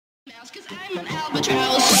'Cause I'm an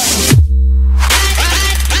albatross.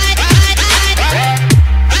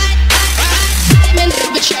 I'm an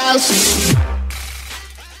albatross.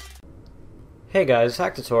 Hey guys,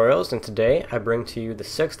 Hack Tutorials, and today I bring to you the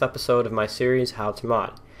 6th episode of my series, How to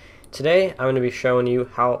Mod. Today I'm going to be showing you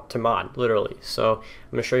how to mod, literally. So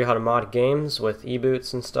I'm going to show you how to mod games with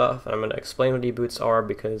eBoots and stuff, and I'm going to explain what eBoots are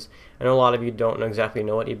because I know a lot of you don't exactly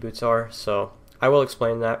know what eBoots are, so I will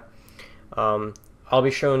explain that. I'll be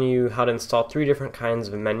showing you how to install 3 different kinds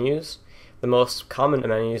of menus. The most common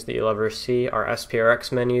menus that you'll ever see are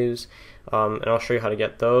SPRX menus, and I'll show you how to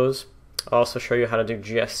get those. I'll also show you how to do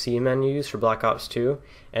GSC menus for Black Ops 2,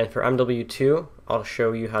 and for MW2 I'll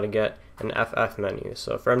show you how to get an FF menu.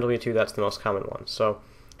 So for MW2 that's the most common one. So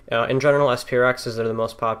in general SPRXs are the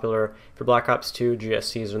most popular, for Black Ops 2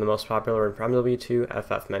 GSCs are the most popular, and for MW2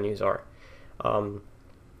 FF menus are.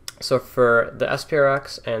 So for the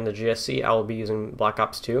SPRX and the GSC I will be using Black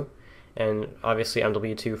Ops 2, and obviously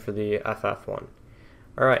MW2 for the FF one.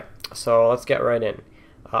 Alright, so let's get right in.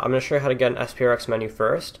 I'm going to show you how to get an SPRX menu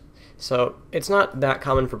first. So it's not that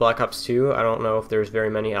common for Black Ops 2. I don't know if there's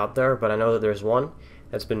very many out there, but I know that there's one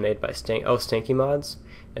that's been made by Stanky Mods,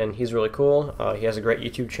 and he's really cool. He has a great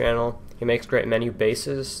YouTube channel. He makes great menu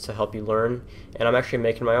bases to help you learn, and I'm actually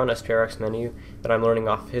making my own SPRX menu that I'm learning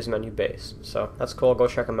off his menu base. So that's cool. Go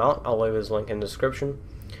check him out. I'll leave his link in the description.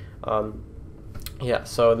 Yeah,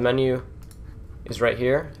 so the menu is right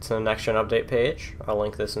here. It's on the Next Gen Update page. I'll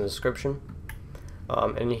link this in the description.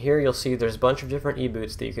 And here you'll see there's a bunch of different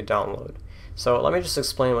eBoots that you could download. So let me just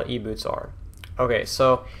explain what eBoots are. Okay,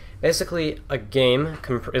 so basically a game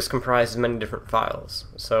is comprised of many different files.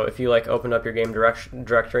 So if you open up your game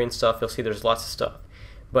directory and stuff, you'll see there's lots of stuff.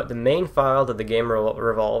 But the main file that the game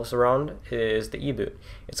revolves around is the eBoot.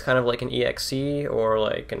 It's kind of like an EXE or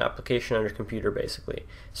like an application on your computer basically.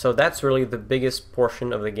 So that's really the biggest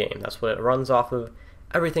portion of the game. That's what it runs off of.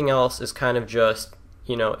 Everything else is kind of just,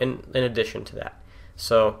 you know, in addition to that.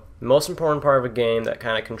 So the most important part of a game that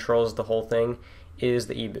kind of controls the whole thing is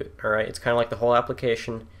the eBoot. Alright, it's kind of like the whole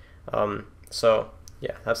application. So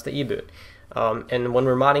yeah, that's the eBoot. And when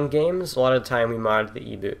we're modding games, a lot of the time we mod the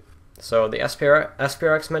eBoot. So the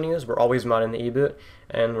SPRX menus, we're always modding the eBoot,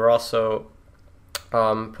 and we're also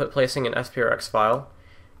placing an SPRX file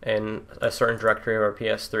in a certain directory of our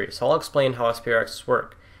PS3. So I'll explain how SPRXs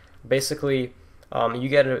work. Basically, you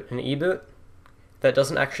get an eBoot that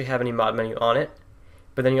doesn't actually have any mod menu on it,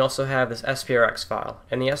 but then you also have this SPRX file,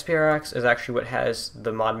 and the SPRX is actually what has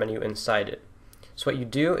the mod menu inside it. So what you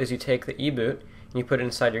do is you take the eBoot and you put it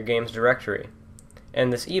inside your games directory,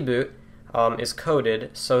 and this eBoot is coded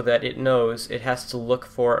so that it knows it has to look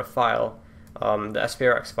for a file, the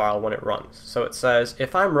SPRX file, when it runs. So it says,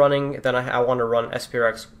 if I'm running, then I want to run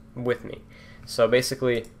SPRX with me. So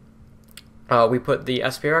basically we put the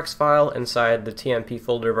SPRX file inside the TMP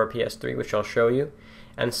folder of our PS3, which I'll show you.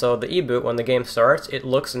 And so the eBoot, when the game starts, it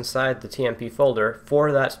looks inside the TMP folder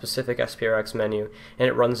for that specific SPRX menu, and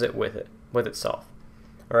it runs it with itself.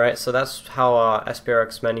 Alright, so that's how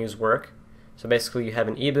SPRX menus work. So basically you have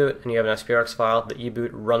an eBoot and you have an SPRX file. The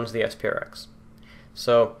eBoot runs the SPRX.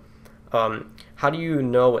 So how do you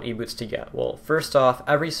know what eBoots to get? Well, first off,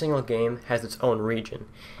 every single game has its own region.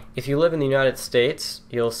 If you live in the United States,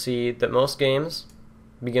 you'll see that most games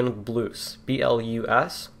begin with BLUS,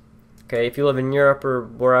 B-L-U-S. Okay, if you live in Europe or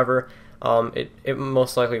wherever, it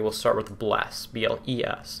most likely will start with BLES,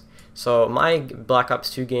 B-L-E-S. So my Black Ops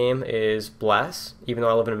 2 game is BLES, even though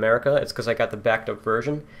I live in America. It's because I got the backed up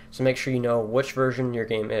version. So make sure you know which version your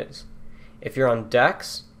game is. If you're on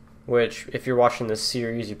DEX, which if you're watching this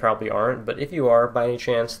series you probably aren't, but if you are by any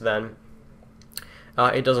chance, then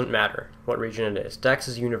it doesn't matter what region it is. DEX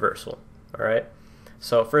is universal. Alright?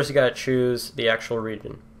 So first you gotta choose the actual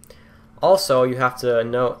region. Also, you have to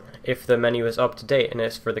note if the menu is up to date and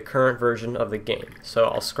it's for the current version of the game. So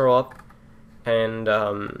I'll scroll up, and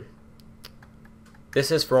this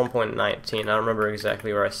is for 1.19. I don't remember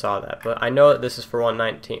exactly where I saw that, but I know that this is for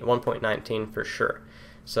 1.19 for sure.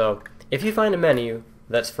 So if you find a menu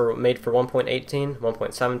that's made for 1.18,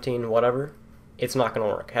 1.17, whatever, it's not going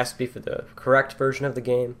to work. It has to be for the correct version of the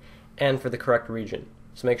game and for the correct region.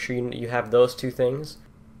 So make sure you have those two things,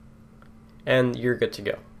 and you're good to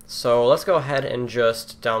go. So let's go ahead and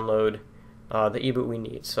just download the eBoot we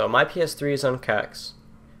need. So my PS3 is on KEX,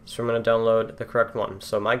 so I'm going to download the correct one.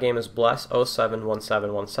 So my game is BLES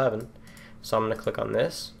 071717, so I'm going to click on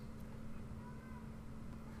this.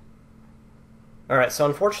 Alright, so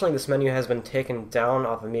unfortunately this menu has been taken down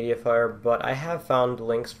off of Mediafire, but I have found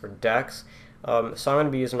links for DEX, so I'm going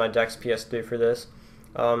to be using my DEX PS3 for this.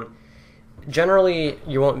 Generally,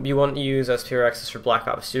 you won't use SPRXs for Black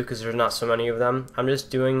Ops 2 because there's not so many of them. I'm just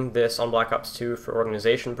doing this on Black Ops 2 for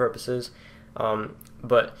organization purposes,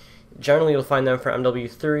 but generally you'll find them for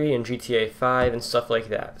MW3 and GTA 5 and stuff like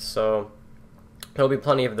that. So there'll be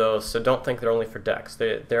plenty of those. So don't think they're only for Dex.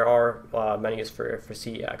 There are menus for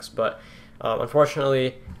CEX, but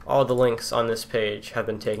unfortunately, all the links on this page have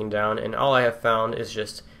been taken down, and all I have found is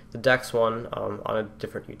just the Dex one on a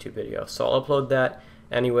different YouTube video. So I'll upload that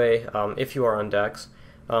anyway, if you are on Dex,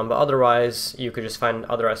 but otherwise you could just find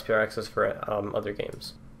other SPRXs for other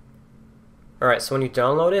games. Alright, so when you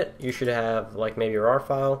download it, you should have like maybe a RAR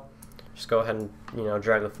file. Just go ahead and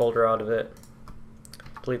drag the folder out of it,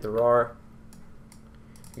 delete the RAR.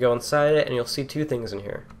 You go inside it and you'll see two things in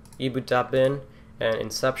here: eboot.bin and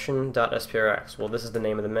inception.sprx. Well, this is the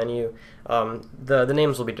name of the menu. The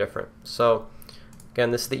names will be different. So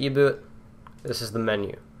again, this is the eboot, this is the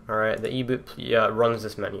menu. Alright, the eboot runs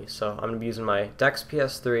this menu, so I'm going to be using my Dex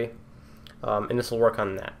PS3, and this will work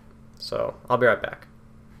on that. So I'll be right back.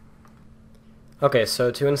 Okay,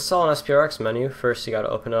 so to install an SPRX menu, first you got to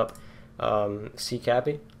open up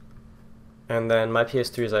CCAPI, and then my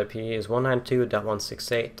PS3's IP is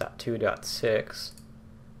 192.168.2.6,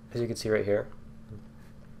 as you can see right here.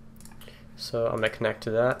 So I'm going to connect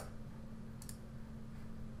to that.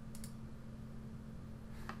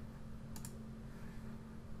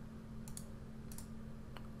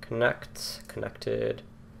 Connected.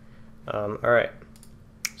 Alright,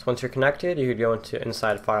 so once you're connected, you could go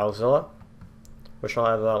inside FileZilla, which I'll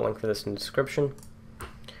have a link for this in the description,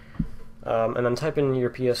 and then type in your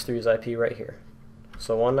PS3's IP right here.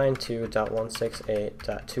 So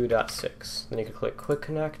 192.168.2.6. Then you can click Quick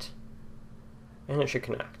Connect, and it should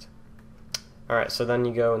connect. Alright, so then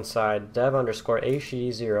you go inside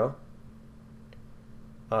dev_hd0,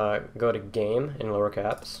 go to Game in lower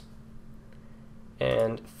caps,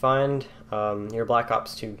 and find your Black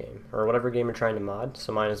Ops 2 game, or whatever game you're trying to mod.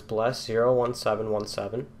 So mine is Bless01717.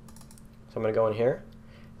 So I'm going to go in here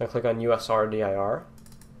and click on USRDIR.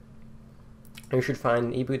 And you should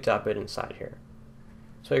find eboot.bin inside here.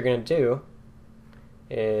 So what you're going to do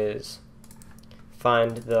is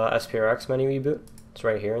find the SPRX menu eboot. It's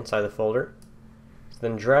right here inside the folder. So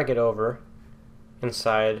then drag it over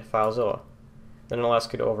inside FileZilla. Then it'll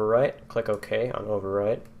ask you to overwrite. Click OK on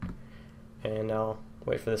overwrite. And I'll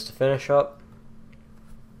wait for this to finish up.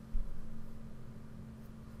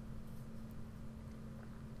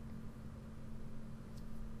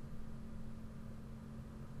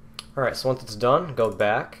 Alright, so once it's done, go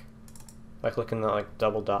back by clicking that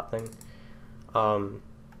double dot thing. And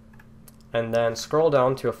then scroll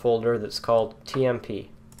down to a folder that's called TMP.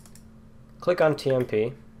 Click on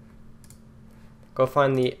TMP. Go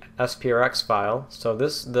find the SPRX file. So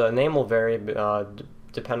the name will vary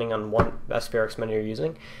depending on what SPRX menu you're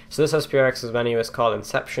using. So this SPRX menu is called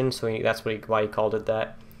Inception, so that's why he called it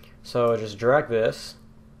that. So just drag this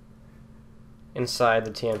inside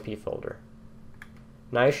the TMP folder.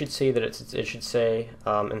 Now you should see that it should say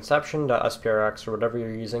inception.sprx or whatever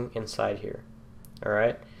you're using inside here.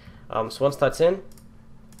 Alright, so once that's in,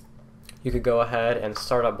 you could go ahead and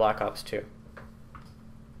start up Black Ops 2.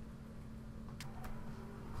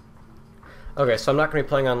 Okay, so I'm not going to be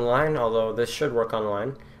playing online, although this should work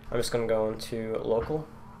online. I'm just going to go into local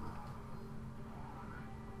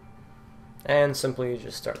and simply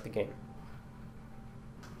just start the game.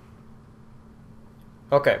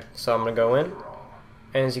 Okay, so I'm going to go in,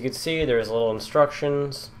 and as you can see, there's little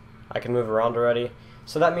instructions. I can move around already.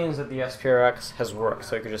 So that means that the SPRX has worked.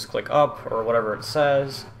 So you could just click up or whatever it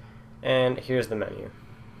says, and here's the menu.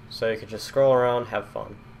 So you could just scroll around, have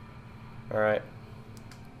fun. Alright.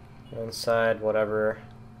 Inside, whatever,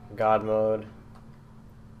 God mode,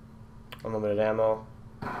 unlimited ammo,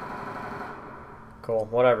 cool,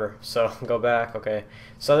 whatever. So go back, okay.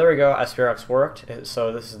 So there we go, SPRX worked.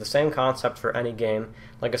 So this is the same concept for any game.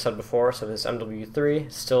 Like I said before, so this MW3,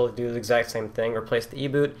 still do the exact same thing, replace the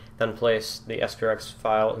eboot, then place the SPRX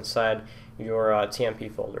file inside your TMP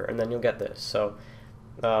folder, and then you'll get this. So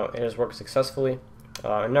it has worked successfully,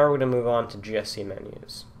 and now we're going to move on to GSC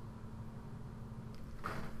menus.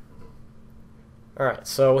 Alright,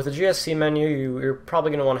 so with the GSC menu, you're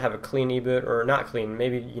probably going to want to have a clean eboot, or not clean,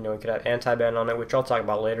 maybe you could have anti-ban on it, which I'll talk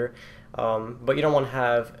about later, but you don't want to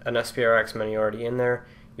have an SPRX menu already in there.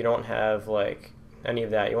 You don't have like any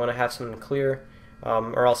of that. You want to have something clear,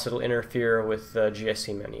 or else it'll interfere with the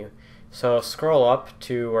GSC menu. So scroll up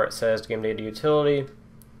to where it says Game Data Utility.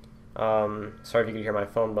 Sorry if you could hear my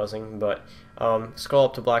phone buzzing, but scroll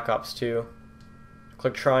up to Black Ops 2,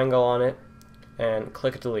 click triangle on it, and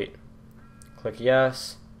click delete. Click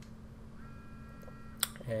yes,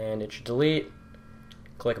 and it should delete.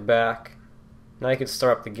 Click back, Now you can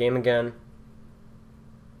start up the game again.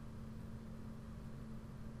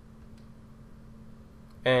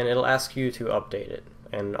 And it'll ask you to update it.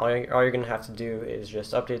 And all you're going to have to do is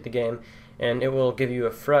just update the game, and it will give you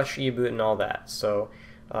a fresh eBoot and all that. So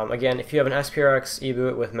again, if you have an SPRX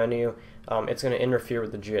eBoot with menu, it's going to interfere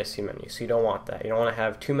with the GSC menu, so you don't want that. You don't want to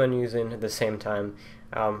have two menus in at the same time.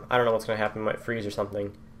 I don't know what's going to happen, it might freeze or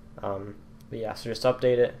something. But yeah, so just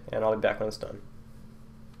update it, and I'll be back when it's done.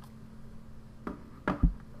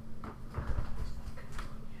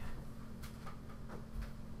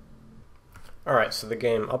 Alright, so the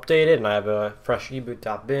game updated, and I have a fresh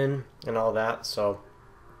eboot.bin and all that, so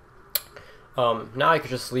now I can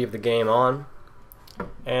just leave the game on,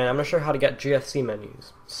 and I'm going to show you how to get GSC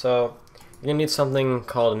menus. So you're going to need something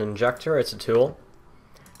called an injector. It's a tool.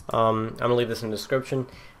 I'm going to leave this in the description.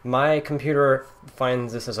 My computer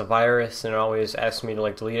finds this as a virus, and it always asks me to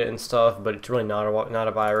like delete it and stuff, but it's really not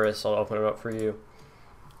a virus. I'll open it up for you.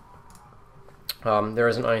 There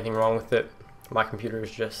isn't anything wrong with it. My computer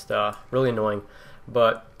is just really annoying,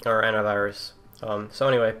 or antivirus. So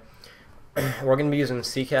anyway, we're going to be using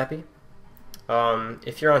CCAPI.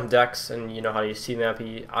 If you're on DeX and you know how to use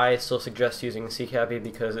CMAPI, I still suggest using CCAPI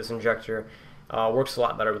because this injector works a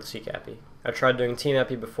lot better with CCAPI. I tried doing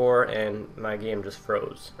TMAPI before and my game just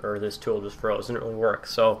froze, or this tool just froze, didn't really work.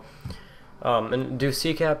 So, and do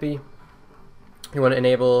CCAPI, you want to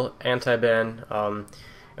enable anti-ban,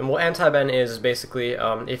 and what anti-ban is basically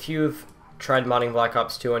if you've tried modding Black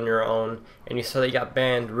Ops 2 on your own and you saw that you got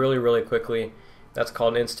banned really quickly, that's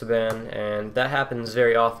called an insta-ban, and that happens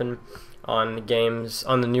very often on games,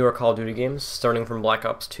 on the newer Call of Duty games, starting from Black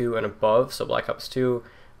Ops 2 and above. So Black Ops 2,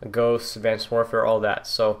 Ghosts, Advanced Warfare, all that.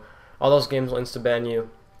 So all those games will insta-ban you.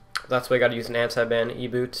 That's why you got to use an anti-ban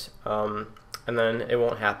eBoot, and then it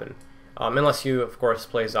won't happen. Unless you, of course,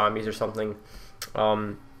 play zombies or something,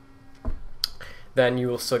 then you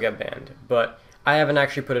will still get banned. But I haven't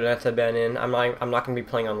actually put an anti-ban in. I'm not going to be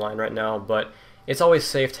playing online right now, but it's always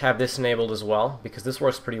safe to have this enabled as well, because this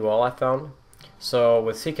works pretty well, I found. So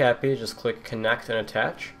with CCAPI, just click Connect and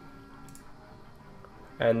Attach,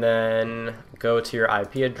 and then go to your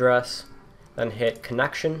IP address, then hit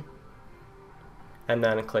Connection, and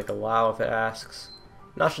then click Allow if it asks.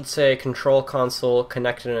 Now it should say Control Console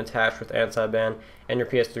connected and attached with anti-ban, and your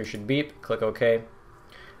PS3 should beep. Click OK.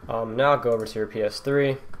 Now go over to your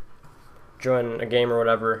PS3, join a game or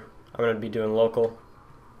whatever. I'm going to be doing local.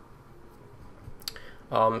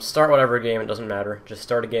 Start whatever game, it doesn't matter. Just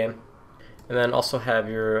start a game. And then also have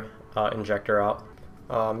your injector out.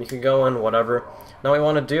 You can go in whatever. Now what you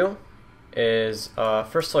want to do is,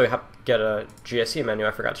 first of all, you have to get a GSC menu.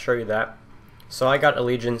 I forgot to show you that. So I got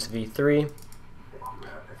Allegiance v3.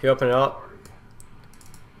 If you open it up,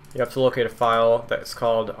 you have to locate a file that's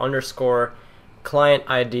called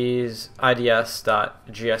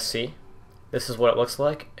 _client_IDs.gsc. This is what it looks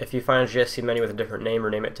like. If you find a GSC menu with a different name,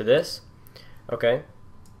 rename it to this. Okay.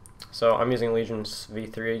 So I'm using Allegiance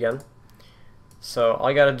v3 again. So all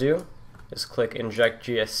I gotta do is click Inject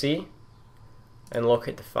GSC and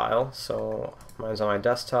locate the file. So mine's on my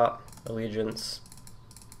desktop, Allegiance,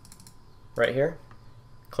 right here.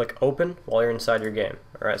 Click Open while you're inside your game.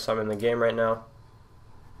 Alright, so I'm in the game right now.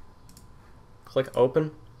 Click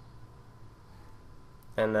Open,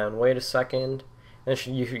 and then wait a second, and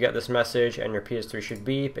you should get this message, and your PS3 should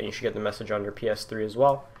beep, and you should get the message on your PS3 as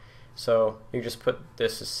well. So you just put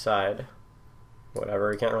this aside.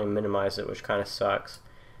 Whatever, you can't really minimize it, which kind of sucks.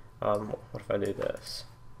 What if I do this?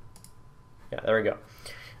 Yeah, there we go.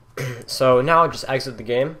 So now just exit the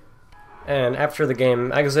game, and after the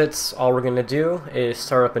game exits, all we're going to do is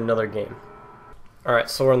start up another game. Alright,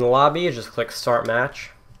 so we're in the lobby, just click Start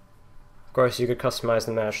Match. Of course, you could customize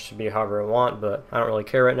the match to be however you want, but I don't really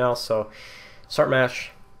care right now, so Start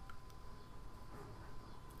Match.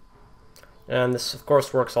 And this, of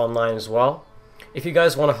course, works online as well. If you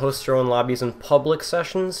guys want to host your own lobbies in public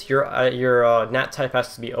sessions, your NAT type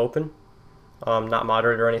has to be open, not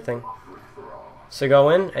moderate or anything. So go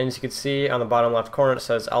in, and as you can see on the bottom left corner, it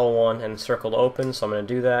says L1 and circle to open, so I'm going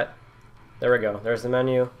to do that. There we go. There's the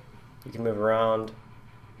menu. You can move around.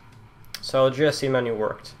 So the GSC menu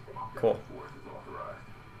worked. Cool.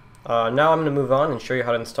 Now I'm going to move on and show you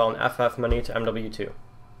how to install an FF menu to MW2.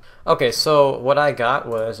 Okay, so what I got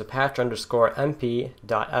was a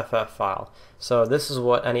patch_mp.ff file. So this is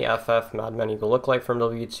what any FF mod menu will look like from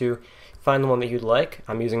MW2. Find the one that you'd like.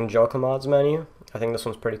 I'm using Jokemod's menu. I think this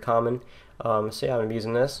one's pretty common. So yeah, I'm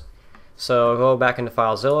using this. So go back into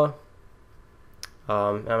FileZilla. And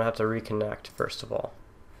I'm going to have to reconnect first of all.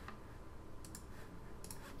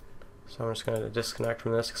 So I'm just going to disconnect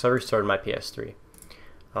from this because I restarted my PS3.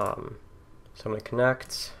 So I'm going to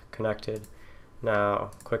connect, connected. Now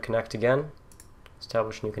click connect again,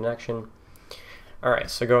 establish new connection. Alright,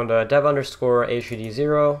 so go into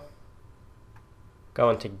dev_HUD0, go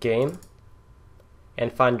into game,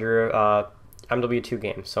 and find your MW2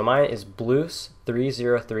 game. So mine is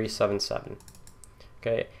Blues30377.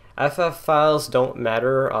 Okay, FF files don't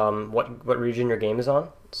matter what region your game is on.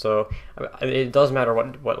 So it does matter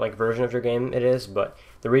what like version of your game it is, but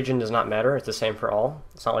the region does not matter. It's the same for all.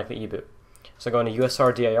 It's not like the eBoot. So go into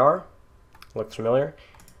USR-DIR, looks familiar,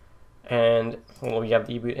 and well, we have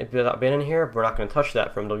the eBoot bin in here, but we're not going to touch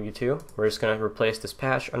that from W2. We're just going to replace this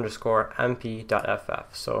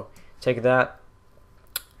patch_mp.ff. So take that,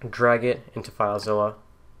 drag it into FileZilla,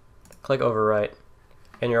 click overwrite,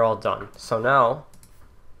 and you're all done. So now,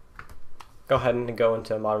 go ahead and go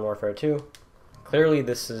into Modern Warfare 2. Clearly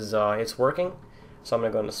this is, it's working, so I'm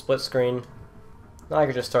going to go into split screen. Now I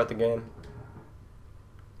can just start the game.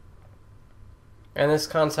 And this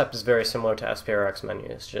concept is very similar to SPRX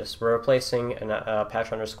menus, just we're replacing a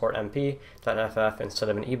patch_mp.ff instead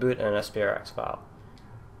of an eBoot and an SPRX file.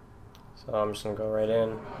 So I'm just going to go right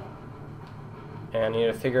in, and you need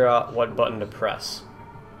to figure out what button to press.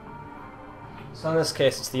 So in this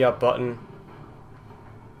case it's the up button.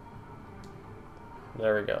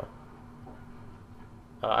 There we go.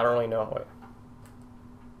 I don't really know. Wait.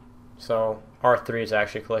 So R3 to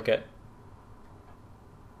actually click it.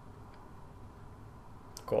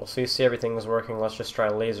 Cool. So you see everything is working. Let's just try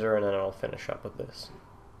laser, and then I'll finish up with this.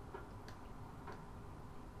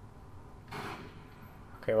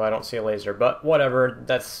 Okay, well I don't see a laser, but whatever.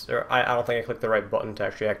 That's I don't think I clicked the right button to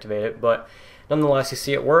actually activate it, but nonetheless, you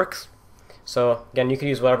see it works. So again, you can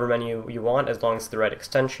use whatever menu you want as long as it's the right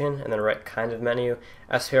extension and then the right kind of menu.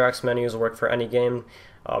 SPRX menus work for any game.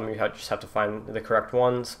 You just have to find the correct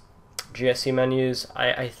ones. GSC menus,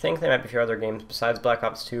 I think they might be for other games besides Black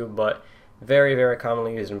Ops 2, but very, very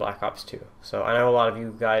commonly used in Black Ops 2. So I know a lot of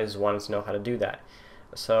you guys wanted to know how to do that.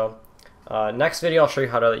 So next video I'll show you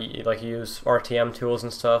how to use RTM tools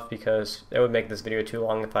and stuff, because it would make this video too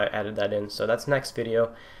long if I added that in. So that's next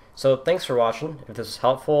video. So thanks for watching. If this was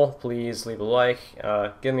helpful, please leave a like,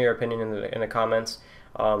 give me your opinion in the comments,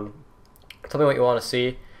 tell me what you want to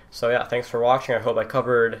see. So yeah, thanks for watching. I hope I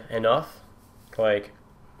covered enough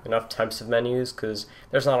types of menus, because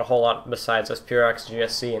there's not a whole lot besides SPRX,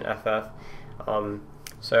 GSC, and FF.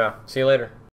 So yeah, see you later.